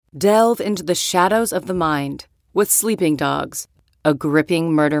Delve into the shadows of the mind with Sleeping Dogs, a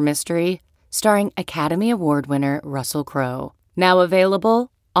gripping murder mystery starring Academy Award winner Russell Crowe. Now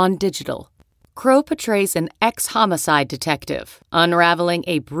available on digital. Crowe portrays an ex-homicide detective unraveling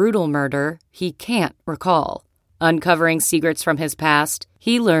a brutal murder he can't recall. Uncovering secrets from his past,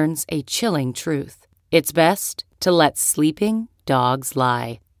 he learns a chilling truth. It's best to let sleeping dogs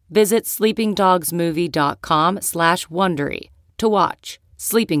lie. Visit sleepingdogsmovie.com/Wondery to watch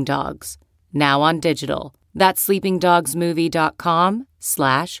Sleeping Dogs, now on digital. That's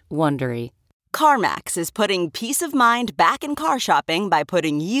sleepingdogsmovie.com/Wondery. CarMax is putting peace of mind back in car shopping by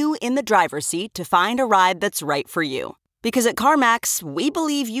putting you in the driver's seat to find a ride that's right for you. Because at CarMax, we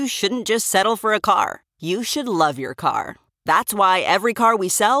believe you shouldn't just settle for a car. You should love your car. That's why every car we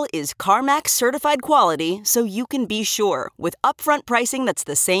sell is CarMax certified quality, so you can be sure with upfront pricing that's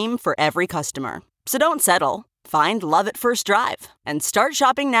the same for every customer. So don't settle. Find love at first drive and start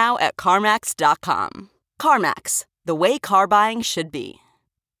shopping now at CarMax.com. CarMax, the way car buying should be.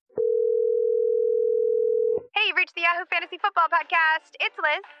 Hey, you've reached the Yahoo Fantasy Football Podcast. It's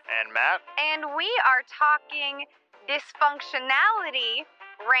Liz. And Matt. And we are talking dysfunctionality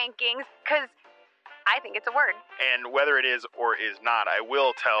rankings, because I think it's a word. And whether it is or is not, I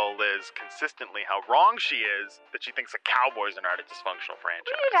will tell Liz consistently how wrong she is that she thinks the Cowboys are not a dysfunctional franchise.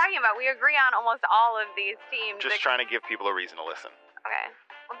 What are you talking about? We agree on almost all of these teams. Just trying to give people a reason to listen. Okay,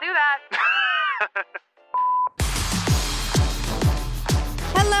 we'll do that.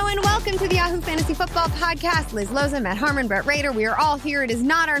 Hello and welcome to the Yahoo Fantasy Football Podcast. Liz Loza, Matt Harmon, Brett Rader. We are all here. It is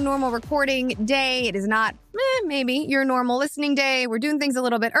not our normal recording day. It is not, maybe, your normal listening day. We're doing things a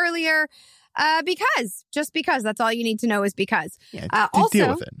little bit earlier. Because that's all you need to know is because. Yeah, also,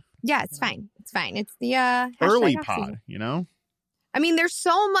 deal with it. Yeah, it's fine. It's fine. It's the early #off pod, season. you know? I mean, there's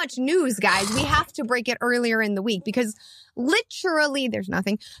so much news, guys. We have to break it earlier in the week because literally there's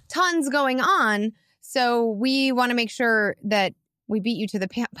tons going on. So we want to make sure that we beat you to the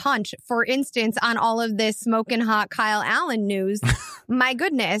punch. For instance, on all of this smoking hot Kyle Allen news, my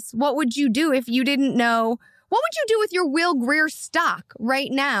goodness, what would you do if you didn't know? What would you do with your Will Grier stock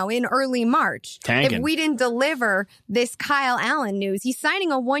right now in early March? Tanking. If we didn't deliver this Kyle Allen news? He's signing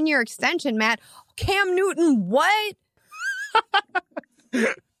a 1-year extension, Matt. Cam Newton, what?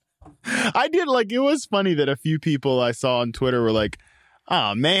 I did, it was funny that a few people I saw on Twitter were like,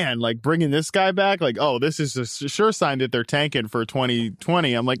 oh, man, bringing this guy back? This is a sure sign that they're tanking for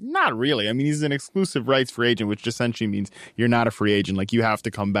 2020. I'm like, not really. I mean, he's an exclusive rights free agent, which essentially means you're not a free agent. You have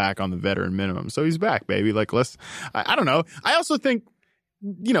to come back on the veteran minimum. So he's back, baby. I don't know. I also think,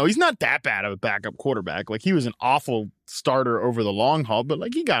 he's not that bad of a backup quarterback. He was an awful starter over the long haul, but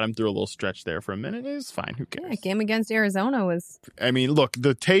he got him through a little stretch there for a minute. It was fine. Who cares? Yeah, game against Arizona was... I mean, look,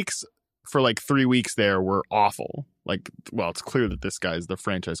 the takes for 3 weeks there were awful. It's clear that this guy's the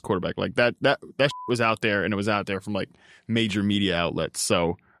franchise quarterback. That was out there, and it was out there from major media outlets.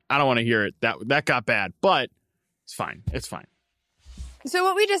 So I don't want to hear it. That got bad, but it's fine. It's fine. So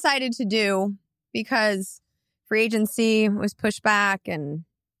what we decided to do, because free agency was pushed back, and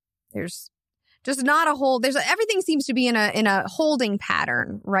there's just not a whole. Everything seems to be in a holding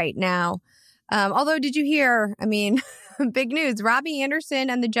pattern right now. Although, did you hear? I mean, big news: Robbie Anderson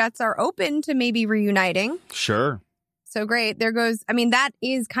and the Jets are open to maybe reuniting. Sure. So great. There goes. I mean, that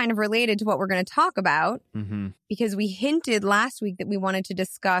is kind of related to what we're going to talk about, because we hinted last week that we wanted to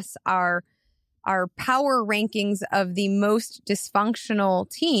discuss our power rankings of the most dysfunctional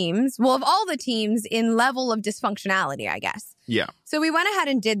teams. Well, of all the teams in level of dysfunctionality, I guess. Yeah. So we went ahead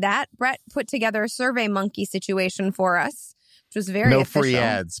and did that. Brett put together a Survey Monkey situation for us, which was very official. Free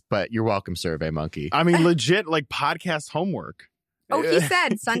ads, but you're welcome, Survey Monkey. I mean, legit, podcast homework. Oh, he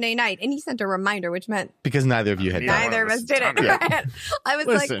said Sunday night, and he sent a reminder, which meant... Because neither of you had done it. Neither of us did it. Yeah. I was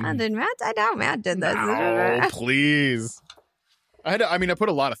Listen. did Matt? I doubt Matt did this. No, please. I put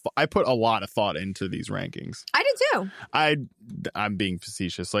a lot of thought into these rankings. I did too. I'm being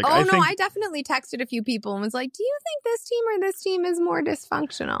facetious. I definitely texted a few people and was like, do you think this team or this team is more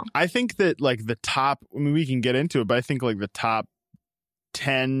dysfunctional? I think that the top, we can get into it, but I think the top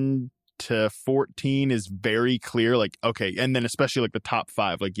 10 to 14 is very clear. Okay. And then especially the top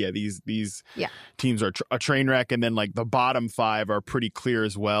 5, these teams are a train wreck. And then the bottom 5 are pretty clear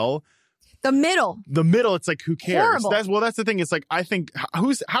as well. The middle, it's who cares? Horrible. That's the thing. It's I think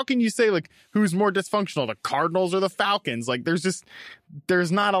how can you say who's more dysfunctional, the Cardinals or the Falcons?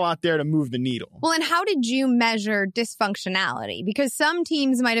 There's not a lot there to move the needle. Well, and how did you measure dysfunctionality? Because some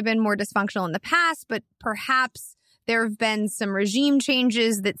teams might have been more dysfunctional in the past, but perhaps there have been some regime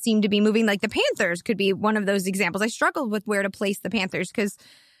changes that seem to be moving. The Panthers could be one of those examples. I struggled with where to place the Panthers because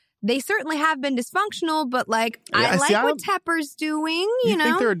they certainly have been dysfunctional, but like I like what Tepper's doing. You know,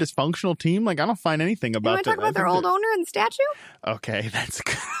 think they're a dysfunctional team? Like I don't find anything about. You want to talk about their old owner and the statue? Okay, that's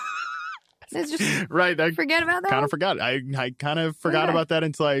good. It's just right. I forget about that. Kind of forgot. I kind of forgot about that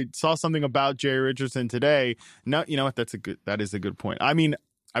until I saw something about Jerry Richardson today. No, you know what? That is a good point. I mean,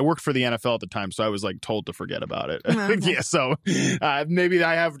 I worked for the NFL at the time, so I was like told to forget about it. Okay. Yeah, so maybe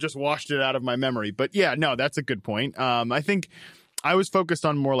I have just washed it out of my memory. But yeah, no, that's a good point. I think I was focused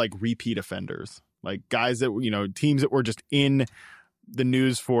on more like repeat offenders, like guys that, you know, teams that were just in the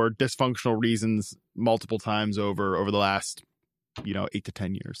news for dysfunctional reasons multiple times over the last, 8 to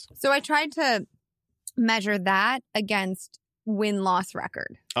 10 years. So I tried to measure that against win-loss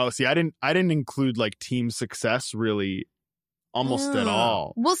record. Oh, see, I didn't include like team success really almost at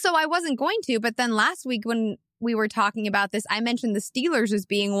all. Well, so I wasn't going to, but then last week when we were talking about this, I mentioned the Steelers as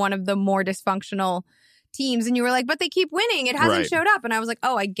being one of the more dysfunctional teams, and you were like, but they keep winning. It hasn't showed up. And I was like,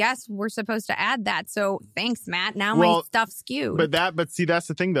 oh, I guess we're supposed to add that. So thanks, Matt. Now my stuff's skewed. But see, that's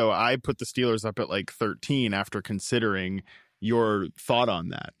the thing though. I put the Steelers up at like 13 after considering your thought on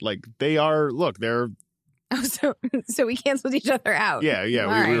that. Like they're Oh, so we canceled each other out. Yeah.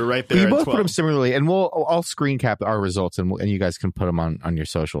 We were right We there. both 12. put them similarly, and I'll screen cap our results, and you guys can put them on your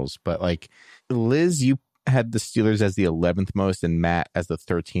socials. But like Liz, you had the Steelers as the 11th most, and Matt as the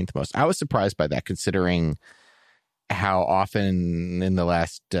 13th most. I was surprised by that, considering how often in the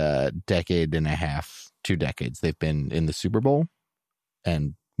last decade and a half, 2 decades, they've been in the Super Bowl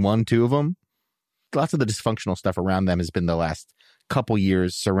and won 2 of them. Lots of the dysfunctional stuff around them has been the last couple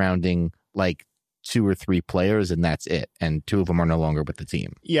years surrounding like 2 or 3 players, and that's it. And 2 of them are no longer with the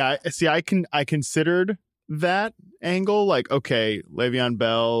team. Yeah, see, I considered that angle. Like, okay, Le'Veon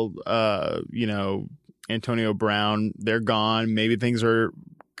Bell, Antonio Brown, they're gone. Maybe things are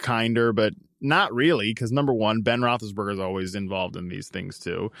kinder, but not really, because number one, Ben Roethlisberger is always involved in these things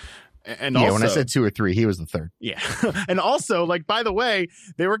too. And also, when I said 2 or 3, he was the 3rd. Yeah. And also, like, by the way,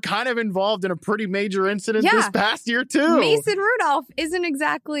 they were kind of involved in a pretty major incident this past year, too. Mason Rudolph isn't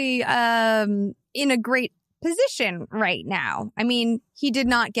exactly in a great position right now. I mean, he did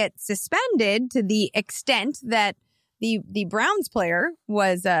not get suspended to the extent that the Browns player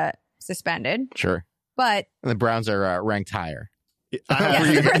was suspended. Sure. But the Browns are ranked higher. The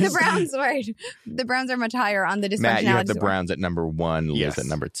Browns are much higher on the dysfunctionality. Matt, you have the Browns at number 1, Liz at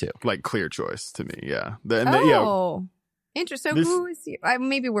number 2. Like clear choice to me, yeah. Interesting. So who is you?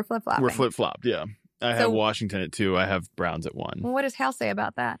 Maybe we're flip-flopping. We're flip-flopped, yeah. I have Washington at 2. I have Browns at 1. Well, what does Hal say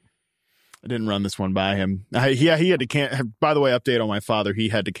about that? I didn't run this one by him. He had to by the way, update on my father. He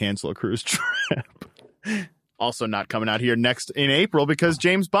had to cancel a cruise trip. Also not coming out here next in April because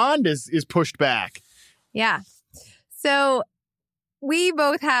James Bond is pushed back. Yeah. So we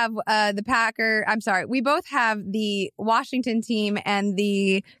both have we both have the Washington team and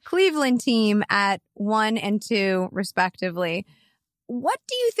the Cleveland team at 1 and 2, respectively. What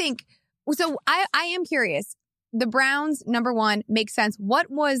do you think? So I am curious. The Browns, number 1, makes sense. What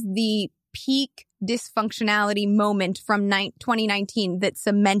was the peak dysfunctionality moment from 2019 that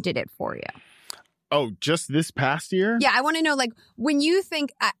cemented it for you? Oh, just this past year? Yeah, I want to know, like, when you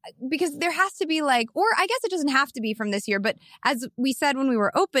think, because there has to be like, or I guess it doesn't have to be from this year, but as we said when we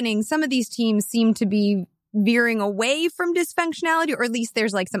were opening, some of these teams seem to be veering away from dysfunctionality, or at least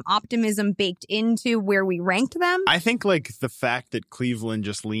there's like some optimism baked into where we ranked them. I think like the fact that Cleveland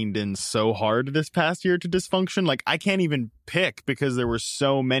just leaned in so hard this past year to dysfunction, like I can't even pick because there were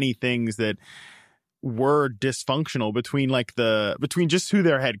so many things that were dysfunctional between just who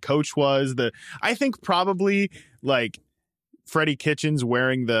their head coach was. I think probably like Freddie Kitchens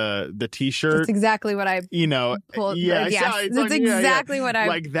wearing the t-shirt. That's exactly what I pulled. Yeah, that's exactly what I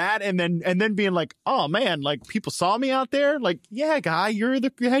like that, and then being like, oh man, like people saw me out there. Like, yeah, guy, you're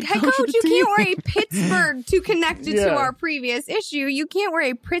the head coach of the you team. Can't wear a Pittsburgh to connect it to our previous issue. You can't wear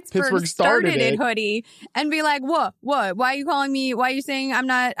a Pittsburgh started it hoodie and be like, what? Why are you calling me? Why are you saying I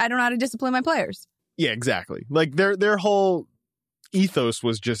don't know how to discipline my players? Yeah, exactly. Like their whole ethos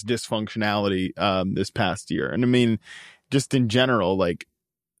was just dysfunctionality this past year. And I mean, just in general, like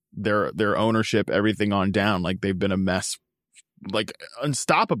their ownership, everything on down, like they've been a mess like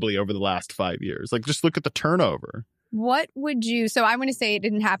unstoppably over the last 5 years. Like just look at the turnover. What would you, so I'm going to say it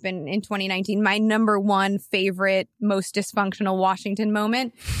didn't happen in 2019. My number 1 favorite, most dysfunctional Washington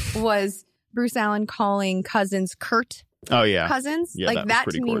moment was Bruce Allen calling Cousins Kurt. Oh yeah. Cousins. Yeah, like that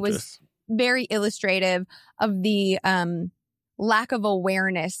to me was very illustrative of the lack of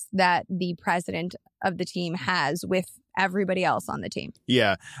awareness that the president of the team has with everybody else on the team.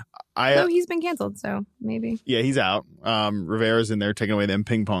 Yeah. So he's been canceled, so maybe. Yeah, he's out. Rivera's in there taking away them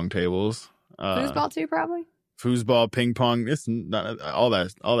ping pong tables. Foosball too, probably? foosball, ping pong. It's not all that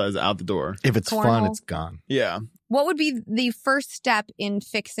is out the door. If it's fun, Cornhole. it's gone. Yeah. What would be the first step in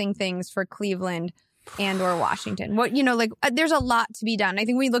fixing things for Cleveland and or Washington? What, there's a lot to be done. I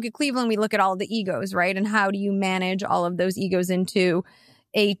think when we look at Cleveland, we look at all the egos, right? And how do you manage all of those egos into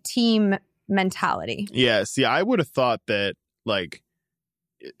a team mentality? Yeah. See, I would have thought that, like,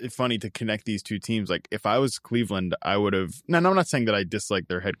 it's funny to connect these two teams. Like, if I was Cleveland, I would have. No, I'm not saying that I dislike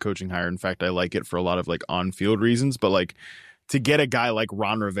their head coaching hire. In fact, I like it for a lot of like on-field reasons. But like, to get a guy like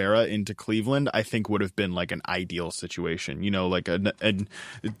Ron Rivera into Cleveland, I think would have been like an ideal situation. Like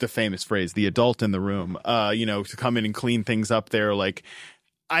the famous phrase, "the adult in the room." To come in and clean things up there. Like,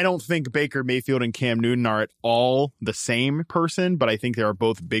 I don't think Baker Mayfield and Cam Newton are at all the same person, but I think they are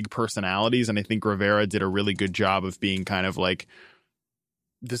both big personalities, and I think Rivera did a really good job of being kind of like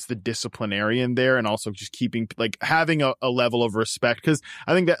the disciplinarian there, and also just keeping like having a level of respect, because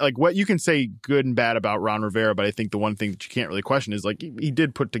I think that like what you can say good and bad about Ron Rivera, but I think the one thing that you can't really question is like he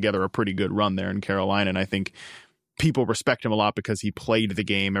did put together a pretty good run there in Carolina, and I think people respect him a lot because he played the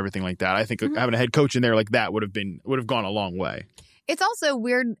game, everything like that. I think having a head coach in there like that would have gone a long way. It's also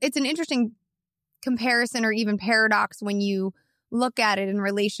weird. It's an interesting comparison or even paradox when you look at it in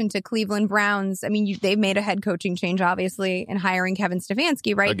relation to Cleveland Browns. I mean, they've made a head coaching change, obviously, in hiring Kevin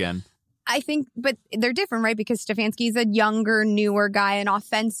Stefanski, right? Again. I think, but they're different, right? Because Stefanski's a younger, newer guy, an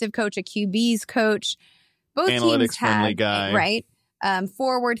offensive coach, a QB's coach. Both teams analytics-friendly guy. Right?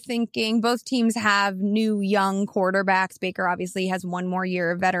 Forward thinking. Both teams have new, young quarterbacks. Baker obviously has one more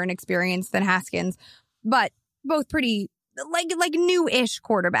year of veteran experience than Haskins, but both pretty like new-ish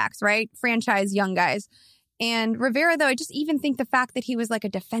quarterbacks, right? Franchise young guys. And Rivera, though, I just even think the fact that he was like a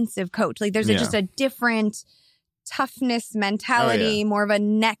defensive coach, like there's just a different toughness mentality, more of a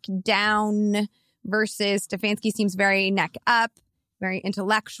neck down versus Stefanski seems very neck up, very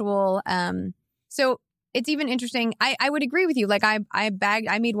intellectual. So it's even interesting. I would agree with you. Like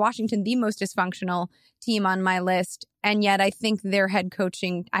I made Washington the most dysfunctional team on my list. And yet I think their head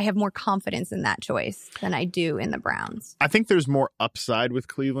coaching, I have more confidence in that choice than I do in the Browns. I think there's more upside with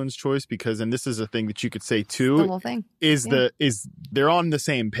Cleveland's choice because, and this is a thing that you could say too, the whole thing is they're on the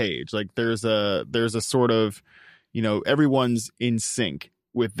same page. Like there's a sort of, everyone's in sync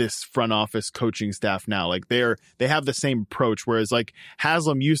with this front office coaching staff now. Like they have the same approach, whereas like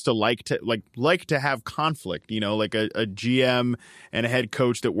Haslam used to like to have conflict, like a GM and a head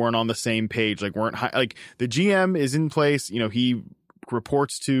coach that weren't on the same page, like like the GM is in place, he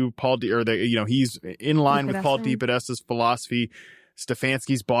reports to Paul he's in line with Paul DePodesta's philosophy.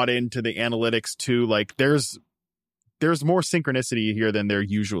 Stefanski's bought into the analytics too. Like there's more synchronicity here than there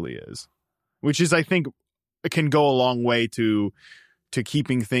usually is, which is, I think, can go a long way to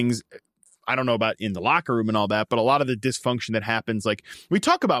keeping things, I don't know about in the locker room and all that, but a lot of the dysfunction that happens, like we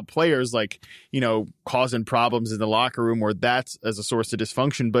talk about players like, causing problems in the locker room or that's as a source of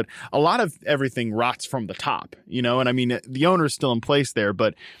dysfunction, but a lot of everything rots from the top, and I mean, the owner's still in place there,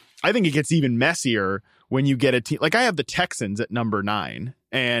 but I think it gets even messier when you get a team, like I have the Texans at number 9,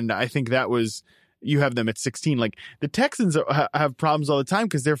 and I think you have them at 16. Like the Texans have problems all the time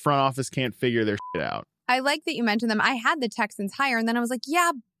because their front office can't figure their shit out. I like that you mentioned them. I had the Texans higher, and then I was like,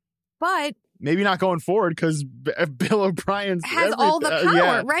 yeah, but maybe not going forward because Bill O'Brien has all the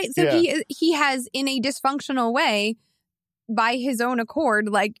power, right? So he has, in a dysfunctional way, by his own accord,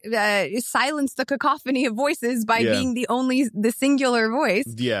 silenced the cacophony of voices by being the singular voice.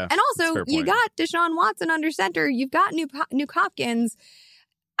 Yeah, and also you got Deshaun Watson under center. You've got Nuke Hopkins.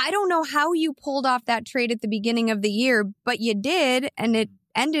 I don't know how you pulled off that trade at the beginning of the year, but you did, and it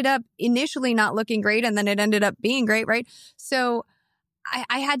ended up initially not looking great, and then it ended up being great, right? So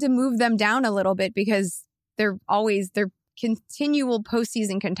I had to move them down a little bit because they're continual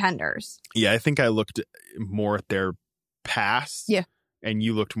postseason contenders. Yeah, I think I looked more at their past. Yeah. And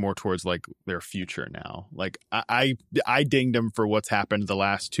you looked more towards like their future now. Like I dinged them for what's happened the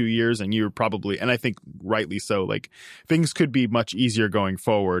last 2 years, and you're probably, and I think rightly so, like things could be much easier going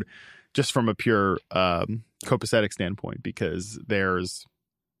forward just from a pure copacetic standpoint, because there's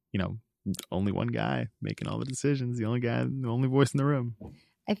only one guy making all the decisions, the only voice in the room.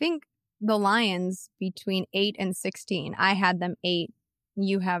 I think the Lions between 8 and 16, I had them 8,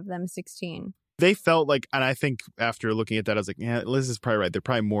 you have them 16. They felt like, and I think after looking at that, I was like, yeah, Liz is probably right. They're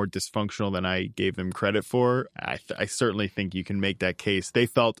probably more dysfunctional than I gave them credit for. I certainly think you can make that case. They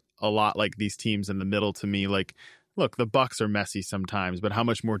felt a lot like these teams in the middle to me. Like, look, the Bucs are messy sometimes, but how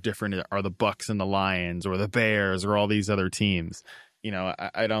much more different are the Bucs and the Lions or the Bears or all these other teams?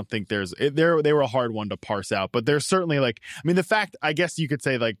 I don't think they were a hard one to parse out, but there's certainly the fact, I guess you could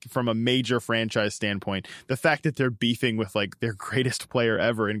say from a major franchise standpoint, the fact that they're beefing with their greatest player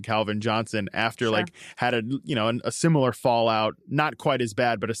ever in Calvin Johnson after had a similar fallout, not quite as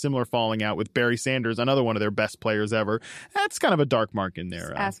bad, but a similar falling out with Barry Sanders, another one of their best players ever. That's kind of a dark mark in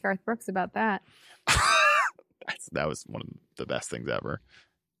there. Ask Garth Brooks about that. That was one of the best things ever.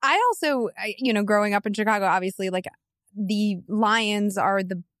 I also, growing up in Chicago, obviously, the Lions are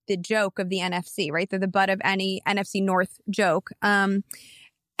the joke of the NFC, right? They're the butt of any NFC North joke. And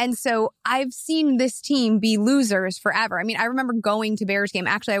so I've seen this team be losers forever. I mean, I remember going to Bears game.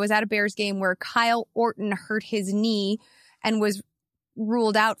 Actually, I was at a Bears game where Kyle Orton hurt his knee and was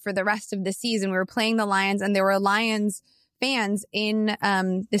ruled out for the rest of the season. We were playing the Lions, and there were Lions fans in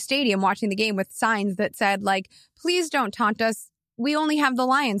the stadium watching the game with signs that said, please don't taunt us. We only have the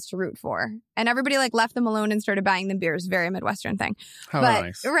Lions to root for. And everybody left them alone and started buying them beers. Very Midwestern thing.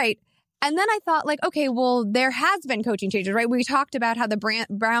 Nice. Right. And then I thought okay, well, there has been coaching changes, right? We talked about how the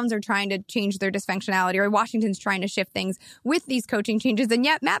Browns are trying to change their dysfunctionality, or Washington's trying to shift things with these coaching changes. And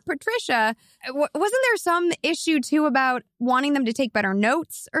yet Matt Patricia, wasn't there some issue too about wanting them to take better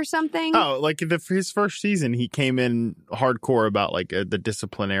notes or something? Oh, his first season, he came in hardcore about the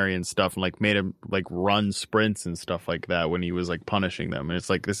disciplinarian stuff and made him run sprints and stuff like that when he was punishing them. And it's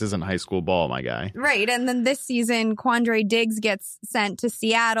this isn't high school ball, my guy. Right. And then this season, Quandre Diggs gets sent to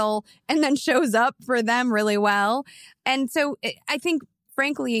Seattle and then shows up for them really well. And so I think,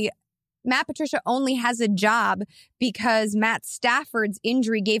 frankly, Matt Patricia only has a job because Matt Stafford's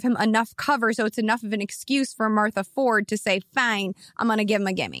injury gave him enough cover. So it's enough of an excuse for Martha Ford to say, fine, I'm going to give him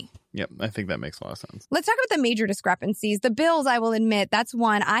a gimme. Yep, I think that makes a lot of sense. Let's talk about the major discrepancies. The Bills, I will admit, that's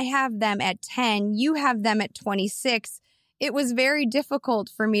one. I have them at 10. You have them at 26. It was very difficult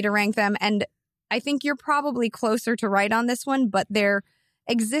for me to rank them. And I think you're probably closer to right on this one, but their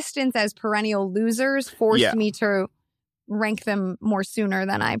existence as perennial losers forced me to rank them more sooner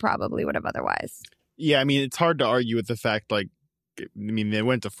than I probably would have otherwise. Yeah, I mean, it's hard to argue with the fact, they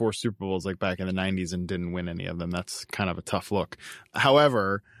went to 4 Super Bowls back in the 90s and didn't win any of them. That's kind of a tough look.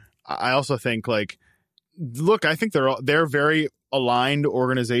 However, I also think I think they're very aligned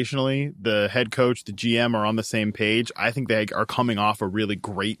organizationally. The head coach, the GM are on the same page. I think they are coming off a really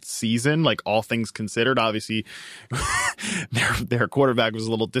great season, all things considered. Obviously, their quarterback was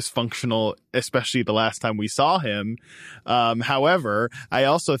a little dysfunctional, especially the last time we saw him. However, I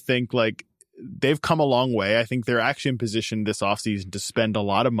also think they've come a long way. I think they're actually in position this offseason to spend a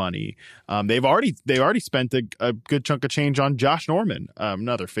lot of money. They've already spent a good chunk of change on Josh Norman,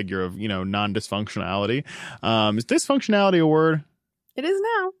 another figure of non-dysfunctionality. Is dysfunctionality a word? It is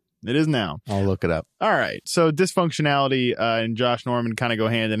now. It is now. I'll look it up. All right. So dysfunctionality and Josh Norman kind of go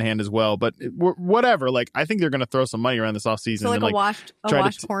hand in hand as well. But whatever. I think they're going to throw some money around this offseason. So a washed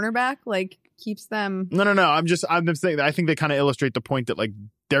cornerback keeps them. No. I'm just saying that I think they kind of illustrate the point that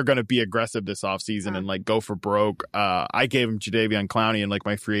they're going to be aggressive this offseason and go for broke. I gave them Jadeveon Clowney and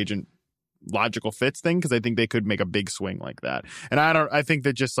my free agent logical fits thing because I think they could make a big swing like that. And I think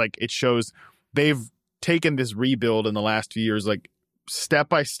that just it shows they've taken this rebuild in the last few years step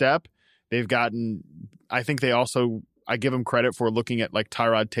by step. They've gotten, I think they also, I give them credit for looking at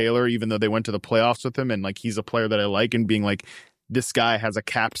Tyrod Taylor, even though they went to the playoffs with him and he's a player that I like, and being this guy has a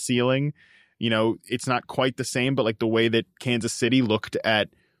capped ceiling. It's not quite the same, but the way that Kansas City looked at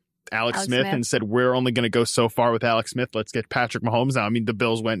Alex Smith and said, we're only going to go so far with Alex Smith. Let's get Patrick Mahomes now. I mean, the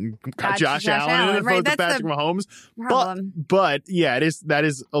Bills went and got Josh Allen and right? to Patrick Mahomes. Problem. But yeah, that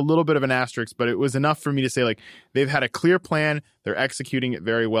is a little bit of an asterisk, but it was enough for me to say they've had a clear plan. They're executing it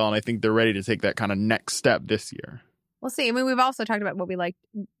very well. And I think they're ready to take that kind of next step this year. We'll see. I mean, we've also talked about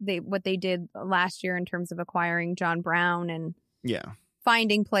what they did last year in terms of acquiring John Brown and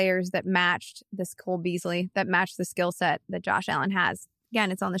finding players that matched this Cole Beasley, that matched the skill set that Josh Allen has. Again,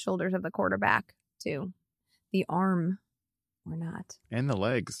 it's on the shoulders of the quarterback, too. The arm, or not. And the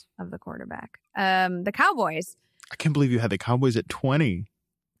legs. Of the quarterback. The Cowboys. I can't believe you had the Cowboys at 20.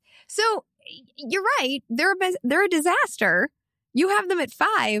 So, you're right. They're a disaster. You have them at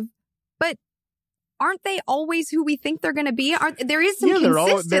 5, but aren't they always who we think they're going to be? There is some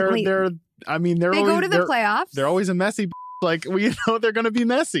consistently. They go to the playoffs. They're always a messy. We know they're going to be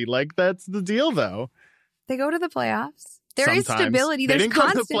messy. That's the deal, though. They go to the playoffs. There Sometimes. Is stability. They There's didn't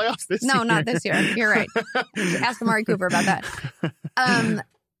constant. Go to the playoffs this year. No, not this year. You're right. Ask Amari Cooper about that.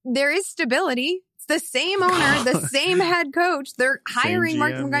 There is stability. It's the same owner, the same head coach. They're hiring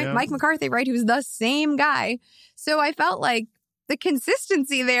GM, Mike McCarthy, right? Who's the same guy. So I felt the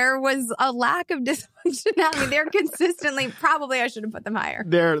consistency there was a lack of dysfunctionality. They're consistently, probably I should have put them higher.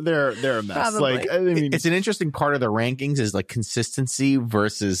 They're a mess. Probably. Like, I mean, It's an interesting part of the rankings is like consistency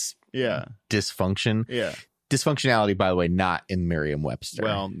versus dysfunction. Yeah. Dysfunctionality, by the way, not in Merriam-Webster.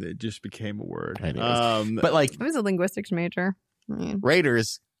 Well, it just became a word. Anyways. But like I was a linguistics major. I mean,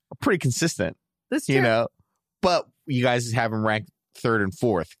 Raiders are pretty consistent, that's true. you know, but you guys have them ranked 3rd and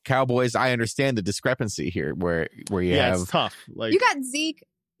 4th. Cowboys, I understand the discrepancy here where you have it's tough. Like You got Zeke,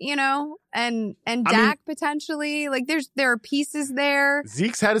 you know, and Dak potentially. Like there are pieces there.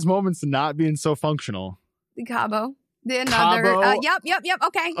 Zeke's had his moments of not being so functional. Cabo. Another. Cabo. Yep.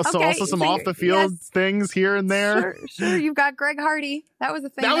 Okay. So also some off the field things here and there. Sure. You've got Greg Hardy. That was a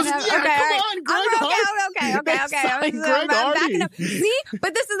thing. That was okay, come on, Greg Hardy. Okay. Greg Hardy. Backing up. See,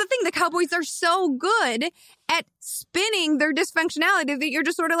 but this is the thing. The Cowboys are so good at spinning their dysfunctionality that you're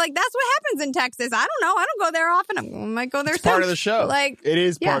just sort of like, that's what happens in Texas. I don't know. I don't go there often. I might go there it's soon. part of the show. Like it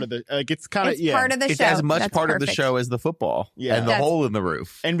is part of the it's kind of part of the it's show. as much That's part of the perfect. show as the football and the hole in the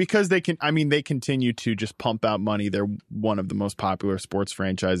roof. And because they continue to just pump out money. They're one of the most popular sports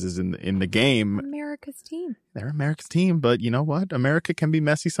franchises in the game. America's team. They're America's team, but you know what? America can be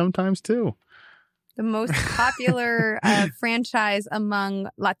messy sometimes too. The most popular franchise among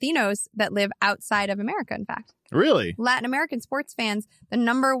Latinos that live outside of America, in fact. Really? Latin American sports fans, the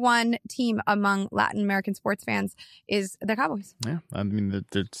number one team among Latin American sports fans is the Cowboys. Yeah. I mean,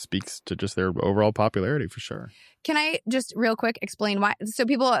 that speaks to just their overall popularity for sure. Can I just real quick explain why? So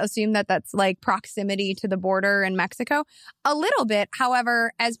people assume that that's like proximity to the border in Mexico. A little bit.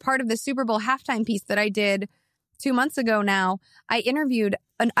 However, as part of the Super Bowl halftime piece that I did 2 months ago now, I interviewed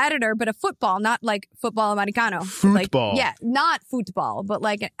an editor, but a football, not like football Americano. Football. Like, not football, but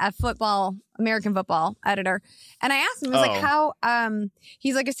like a football, American football editor. And I asked him, I was like, how,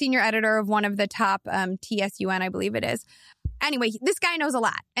 he's like a senior editor of one of the top TSUN, I believe it is. Anyway, this guy knows a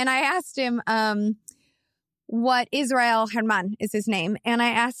lot. And I asked him, what Israel Herman is his name. And I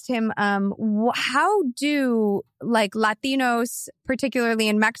asked him, how do like Latinos, particularly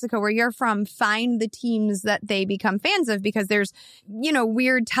in Mexico, where you're from, find the teams that they become fans of? Because there's, you know,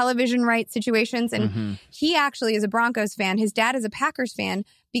 weird television rights situations. And he actually is a Broncos fan. His dad is a Packers fan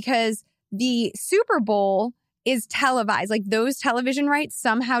because the Super Bowl is televised. Like those television rights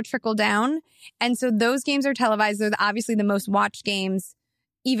somehow trickle down. And so those games are televised. They're obviously the most watched games,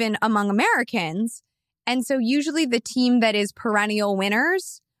 even among Americans. And so usually the team that is perennial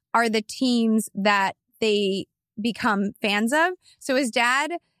winners are the teams that they become fans of. So his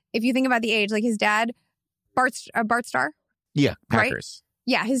dad, if you think about the age, like his dad, Bart Starr. Yeah, Packers.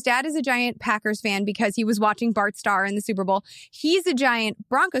 Right? Yeah, his dad is a giant Packers fan because he was watching Bart Starr in the Super Bowl. He's a giant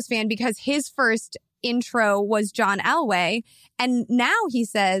Broncos fan because his first intro was John Elway. And now he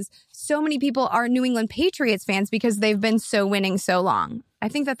says so many people are New England Patriots fans because they've been so winning so long. I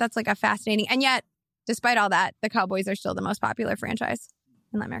think that that's like a fascinating, and yet despite all that, the Cowboys are still the most popular franchise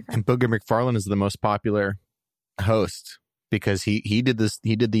in Latin America. And Booger McFarland is the most popular host because he did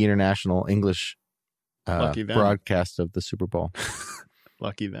the international English broadcast of the Super Bowl.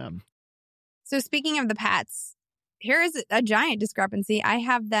 Lucky them. So speaking of the Pats, here is a giant discrepancy. I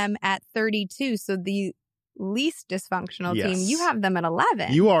have them at 32, so the least dysfunctional team. You have them at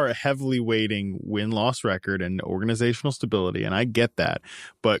 11. You are heavily weighting win-loss record and organizational stability, and I get that.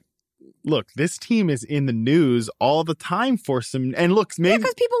 But look, this team is in the news all the time for some, and look, maybe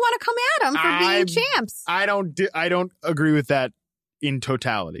because people want to come at them for being champs. I don't agree with that in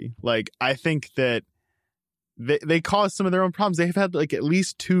totality. Like, I think that they caused some of their own problems. They've had like at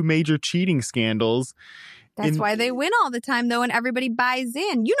least 2 major cheating scandals. That's why they win all the time, though, and everybody buys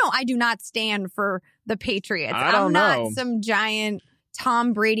in. You know, I do not stand for the Patriots. I'm not some giant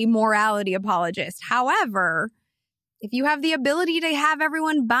Tom Brady morality apologist. However, if you have the ability to have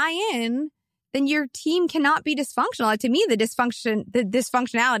everyone buy in, then your team cannot be dysfunctional. Like, to me, the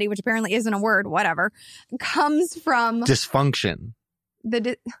dysfunctionality, which apparently isn't a word, whatever, comes from dysfunction.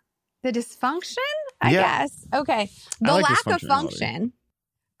 The dysfunction, I guess. Okay. The lack of function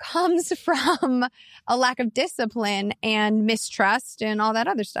comes from a lack of discipline and mistrust and all that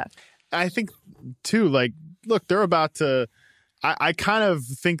other stuff. I think, too, like, look, they're about to... I kind of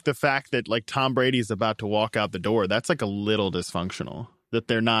think the fact that, like, Tom Brady's about to walk out the door, that's, like, a little dysfunctional. That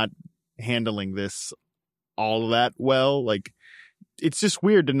they're not handling this all that well. Like, it's just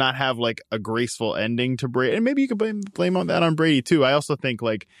weird to not have, like, a graceful ending to Brady. And maybe you could blame on that on Brady, too. I also think,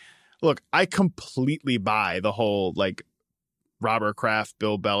 like, look, I completely buy the whole, like, Robert Kraft,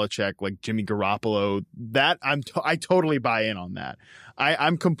 Bill Belichick, like Jimmy Garoppolo. That I totally buy in on that.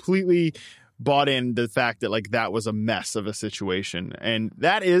 I'm completely bought in the fact that, like, that was a mess of a situation, and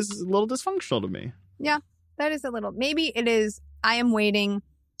that is a little dysfunctional to me. Yeah, that is a little. Maybe it is I am weighting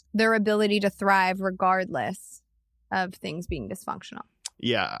their ability to thrive regardless of things being dysfunctional.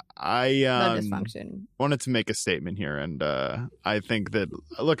 Yeah, I The dysfunction. wanted to make a statement here, and I think that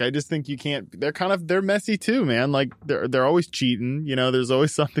look, I just think you can't. They're messy too, man. Like they're always cheating. You know, there's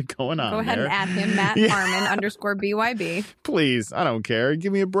always something going on. Go ahead there. and at him, Matt Yeah. Harmon _BYB. Please, I don't care.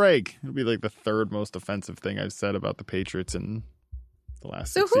 Give me a break. It'll be like the third most offensive thing I've said about the Patriots in the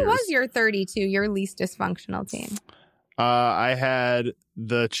last. So 6 who years. was your 32, your least dysfunctional team? I had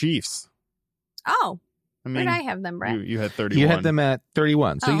the Chiefs. Oh, I where mean, did I have them, Brett? you had 31. You had them at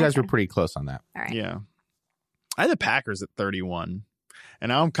 31, so Oh, you guys okay. were pretty close on that. All right. Yeah, I had the Packers at 31, and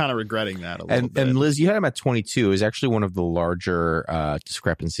now I'm kind of regretting that a little bit. And Liz, you had them at 22. It was actually one of the larger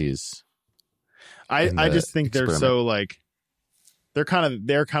discrepancies. in I the just think they're experiment. so like they're kind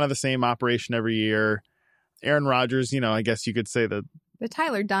of the same operation every year. Aaron Rodgers, I guess you could say that. The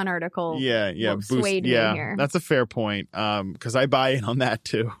Tyler Dunn article. Yeah, swayed me here. That's a fair point. Because I buy in on that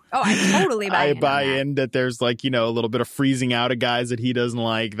too. Oh, I totally buy in. I buy in that there's like, a little bit of freezing out of guys that he doesn't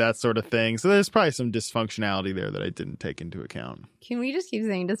like, that sort of thing. So there's probably some dysfunctionality there that I didn't take into account. Can we just keep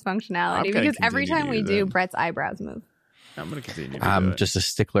saying I'm dysfunctionality? gonna Because every continue time to we use do, it. Brett's eyebrows move. I'm going to continue to I'm do it. just a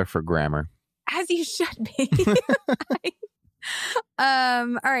stickler for grammar. As you should be.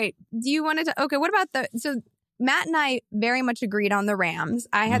 All right. Do you want to? Okay. What about so Matt and I very much agreed on the Rams.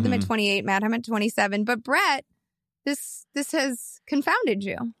 I had them at 28. Matt, I'm at 27. But Brett, this has confounded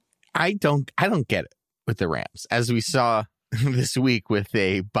you. I don't get it with the Rams, as we saw this week with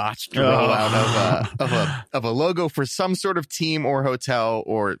a botched rollout of a logo for some sort of team or hotel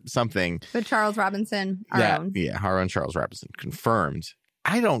or something. The Charles Robinson, our own. Yeah, our own Charles Robinson, confirmed.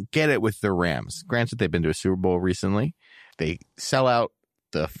 I don't get it with the Rams. Granted, they've been to a Super Bowl recently. They sell out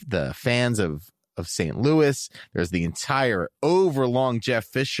the fans of St. Louis. There's the entire overlong Jeff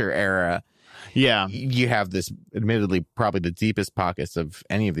Fisher era. Yeah. You have this, admittedly, probably the deepest pockets of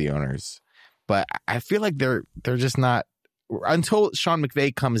any of the owners. But I feel like they're just not, until Sean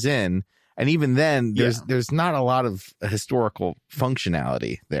McVay comes in, and even then, there's not a lot of historical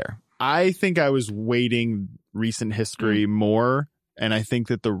functionality there. I think I was weighting recent history more, and I think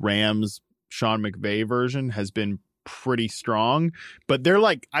that the Rams Sean McVay version has been pretty strong. But they're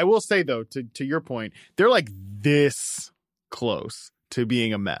like, I will say though, to your point, they're like this close to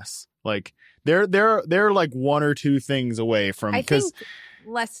being a mess. Like they're like one or two things away from. I think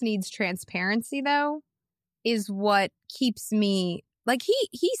Les needs transparency though, is what keeps me. Like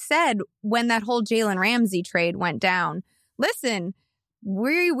he said when that whole Jalen Ramsey trade went down, listen,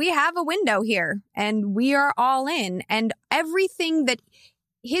 we have a window here and we are all in, and everything that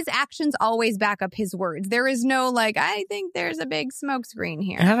his actions always back up his words. There is no like, I think there's a big smokescreen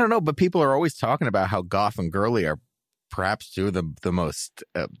here. And I don't know, but people are always talking about how Goff and Gurley are perhaps two of the most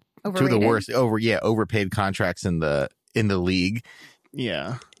two of the worst overpaid contracts in the league.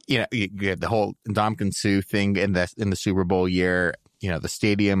 Yeah. You had the whole Ndamukong Suh thing in the Super Bowl year. The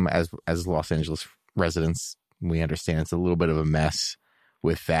stadium, as Los Angeles residents, we understand it's a little bit of a mess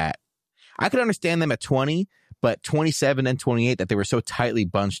with that. I could understand them at 20, but 27 and 28, that they were so tightly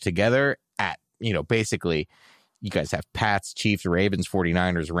bunched together at, basically, you guys have Pats, Chiefs, Ravens,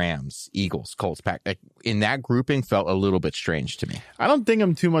 49ers, Rams, Eagles, Colts, Pack. Like, in that grouping felt a little bit strange to me. I don't think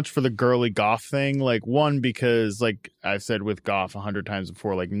I'm too much for the Gurley Goff thing. Like, one, because like I've said with Goff 100 times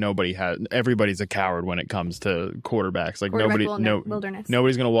before, like everybody's a coward when it comes to quarterbacks. Like Wilderness.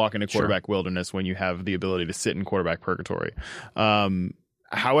 Nobody's going to walk into quarterback wilderness when you have the ability to sit in quarterback purgatory.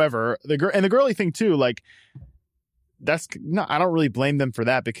 However, the Gurley thing too, like I don't really blame them for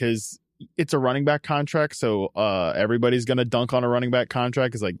that, because it's a running back contract. So everybody's going to dunk on a running back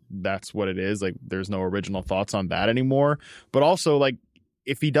contract, because like that's what it is. Like there's no original thoughts on that anymore. But also, like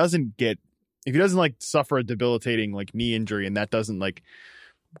if he doesn't like suffer a debilitating like knee injury and that doesn't like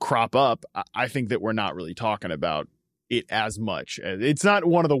crop up, I think that we're not really talking about it as much. It's not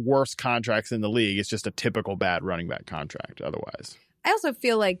one of the worst contracts in the league. It's just a typical bad running back contract otherwise. I also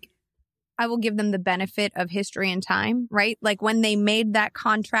feel like I will give them the benefit of history and time, right? Like when they made that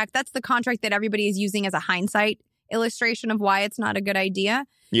contract, that's the contract that everybody is using as a hindsight illustration of why it's not a good idea.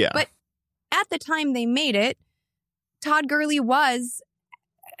 Yeah. But at the time they made it, Todd Gurley was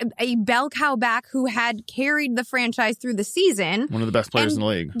a bell cow back who had carried the franchise through the season. One of the best players in the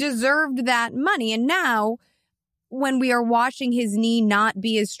league. Deserved that money. And now, when we are watching his knee not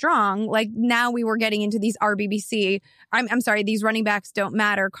be as strong, like now we were getting into these these running backs don't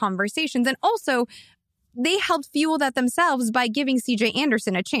matter conversations. And also, they helped fuel that themselves by giving CJ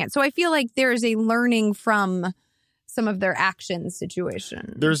Anderson a chance. So I feel like there's a learning from some of their actions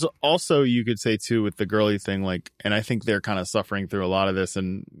situation. There's also, you could say too, with the girly thing, like, and I think they're kind of suffering through a lot of this,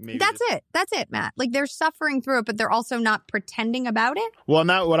 and maybe That's it, Matt. Like, they're suffering through it, but they're also not pretending about it. Well,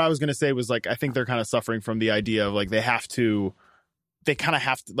 now what I was going to say was, like, I think they're kind of suffering from the idea of, like, they kind of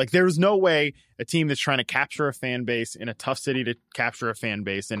have to, like, there's no way a team that's trying to capture a fan base in a tough city to capture a fan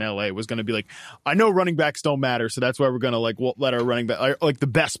base in LA was going to be like, I know running backs don't matter, so that's why we're going to, like, let our running back, like, the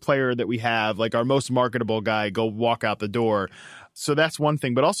best player that we have, like, our most marketable guy, go walk out the door. So that's one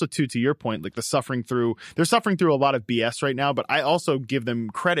thing. But also, too, to your point, like, they're suffering through a lot of BS right now. But I also give them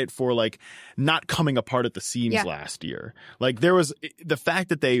credit for, like, not coming apart at the seams last year. Like, there was the fact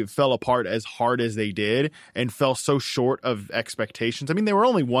that they fell apart as hard as they did and fell so short of expectations. I mean, they were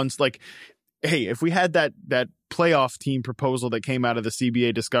only once, like, hey, if we had that playoff team proposal that came out of the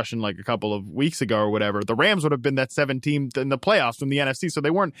CBA discussion like a couple of weeks ago or whatever, the Rams would have been that 7th team in the playoffs from the NFC. So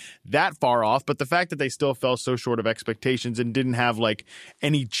they weren't that far off. But the fact that they still fell so short of expectations and didn't have, like,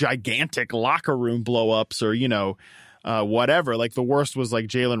 any gigantic locker room blow-ups or, you know, whatever. Like, the worst was, like,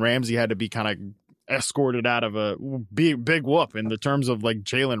 Jalen Ramsey had to be kind of escorted out of a big whoop in the terms of, like,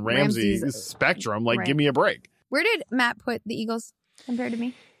 Jalen Ramsey's spectrum. Like, give me a break. Where did Matt put the Eagles compared to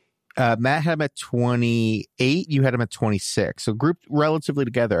me? Matt had him at 28. You had him at 26. So grouped relatively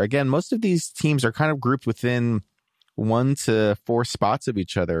together. Again, most of these teams are kind of grouped within 1 to 4 spots of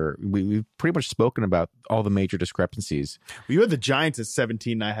each other. We've pretty much spoken about all the major discrepancies. Well, you had the Giants at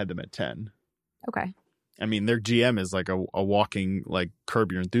 17. I had them at 10. Okay. I mean, their GM is like a walking, like,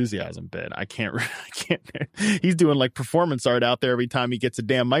 Curb Your Enthusiasm bit. I can't. He's doing, like, performance art out there every time he gets a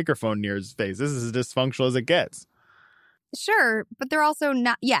damn microphone near his face. This is as dysfunctional as it gets. Sure, but they're also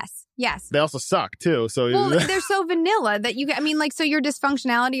not. Yes. They also suck too. So they're so vanilla that you. I mean, like, so your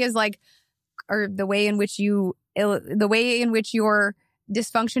dysfunctionality is like, or the way in which your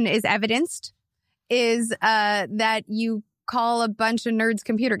dysfunction is evidenced is that you call a bunch of nerds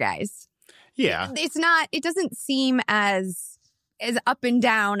computer guys. Yeah, it's not. It doesn't seem as up and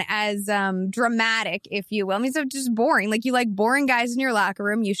down, as dramatic, if you will. I mean, it's just boring. Like, you like boring guys in your locker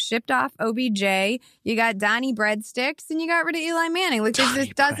room. You shipped off OBJ. You got Donnie Breadsticks, and you got rid of Eli Manning. Like,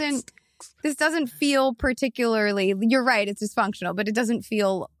 this doesn't feel particularly. You're right. It's dysfunctional, but it doesn't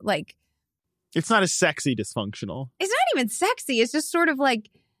feel like. It's not as sexy dysfunctional. It's not even sexy. It's just sort of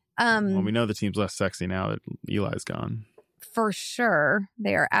like. Well, we know the team's less sexy now that Eli's gone. For sure,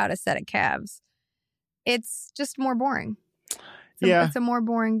 they are out a set of calves. It's just more boring. It's a more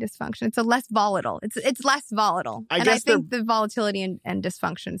boring dysfunction. It's a less volatile. It's less volatile. I think the volatility and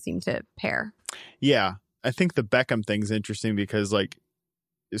dysfunction seem to pair. Yeah. I think the Beckham thing's interesting because, like,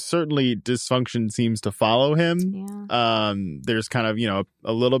 certainly dysfunction seems to follow him. Yeah. There's kind of, you know,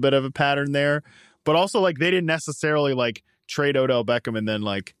 a little bit of a pattern there. But also, like, they didn't necessarily, like, trade Odell Beckham and then,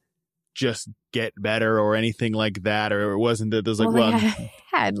 like, just get better or anything like that. Or it wasn't that there's, like, they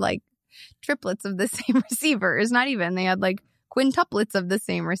had, like, triplets of the same receivers. Not even. They had, like, quintuplets of the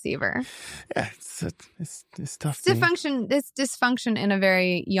same receiver. Yeah, it's tough. It's dysfunction in a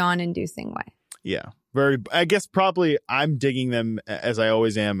very yawn-inducing way. Yeah, very. I guess probably I'm digging them as I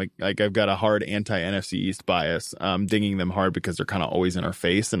always am. Like, I've got a hard anti-NFC East bias. Digging them hard because they're kind of always in our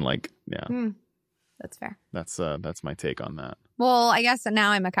face and, like, yeah. That's fair. That's my take on that. Well, I guess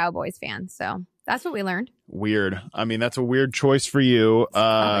now I'm a Cowboys fan, so that's what we learned. Weird. I mean, that's a weird choice for you.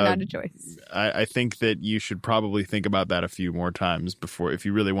 Not a choice. I think that you should probably think about that a few more times before, if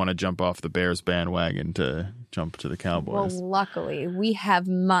you really want to jump off the Bears bandwagon to jump to the Cowboys. Well, luckily, we have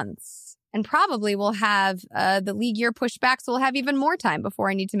months, and probably we'll have the league year pushed back, so we'll have even more time before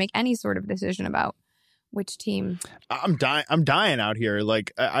I need to make any sort of decision about which team. I'm dying out here.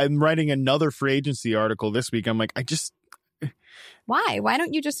 Like, I'm writing another free agency article this week. I'm like, Why? Why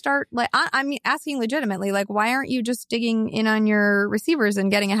don't you just start, like, I'm asking legitimately, like, why aren't you just digging in on your receivers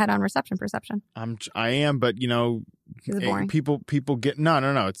and getting ahead on reception perception? I am, but, you know, people get,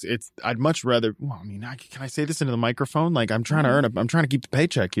 no. It's, I'd much rather, well, I mean, can I say this into the microphone? Like, I'm trying to I'm trying to keep the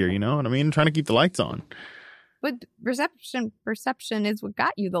paycheck here, you know what I mean? I'm trying to keep the lights on. But perception is what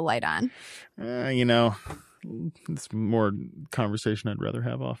got you the light on. You know, it's more conversation I'd rather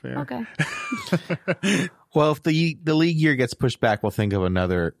have off air. Okay. Well, if the league year gets pushed back, we'll think of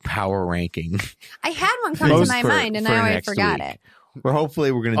another power ranking. I had one come to my mind, and now I forgot it. Well,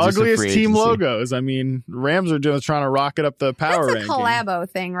 hopefully we're going to do ugliest some free team agency. logos. I mean, Rams are just trying to rocket up the power ranking. That's a collabo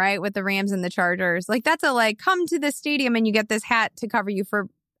thing, right? With the Rams and the Chargers. Like, that's a, like, come to the stadium and you get this hat to cover you for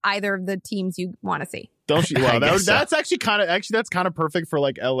either of the teams you want to see. Don't you? Well, that's actually kind of perfect for,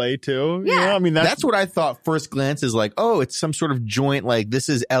 like, LA too. Yeah. You know? I mean, that's what I thought first glance is like, oh, it's some sort of joint, like, this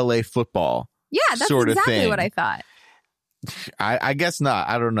is LA football. Yeah, that's sort of exactly thing. what I thought. I guess not.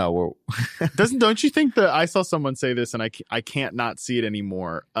 I don't know. Don't you think that I saw someone say this and I can't not see it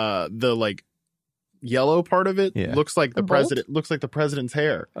anymore? The like yellow part of it looks like the president. Looks like the president's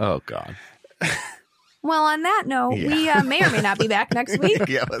hair. Oh God. Well, on that note, we may or may not be back next week.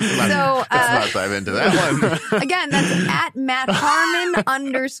 Let's not dive into that one. Again, that's at Matt Harmon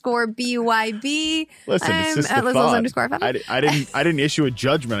 _BYB. Listen, it's just at a Lizzles thought. _FF. I didn't issue a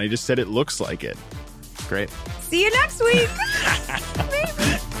judgment. I just said it looks like it. Great. See you next week.